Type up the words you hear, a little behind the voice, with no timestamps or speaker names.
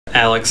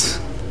Alex.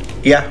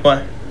 Yeah,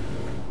 what?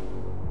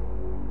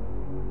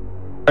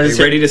 Are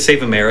you ready to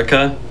save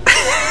America?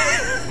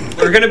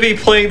 We're gonna be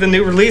playing the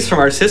new release from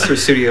our sister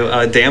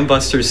studio, Dam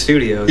Buster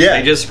Studios. Yeah.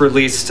 They just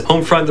released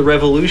Homefront the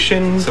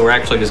Revolution, so we're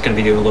actually just gonna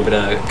be doing a little bit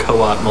of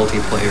co-op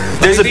multiplayer.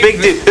 There's a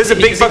big dude. There's a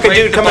big fucking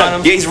dude coming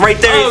up. Yeah, he's right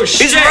there. Oh, he's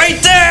shit.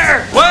 right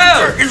there.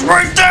 Whoa! He's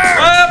right there.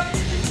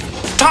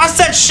 Toss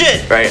that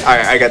shit! Right,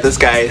 alright, I got this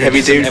guy.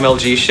 Heavy dude.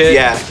 MLG shit?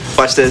 Yeah,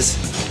 watch this.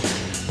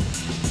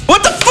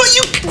 What the fuck?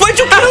 Why'd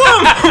you kill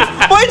him?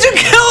 Why'd you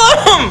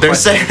kill him?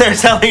 They're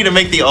telling you to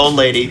make the old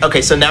lady.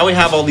 Okay, so now we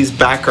have all these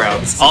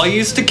backgrounds. All you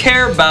used to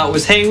care about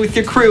was hanging with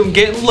your crew and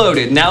getting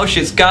loaded. Now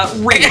shit's got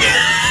real.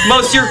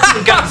 Most of your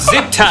crew got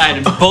zip tied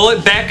and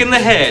bullet back in the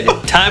head.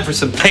 Time for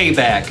some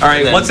payback. All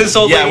right, what's this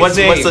old lady's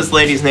name? What's this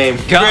lady's name?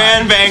 God.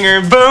 Grand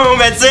Banger. Boom,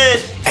 that's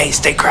it. Hey,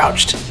 stay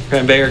crouched.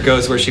 Grand Banger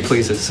goes where she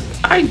pleases.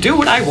 I do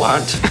what I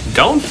want.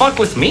 Don't fuck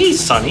with me,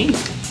 sonny.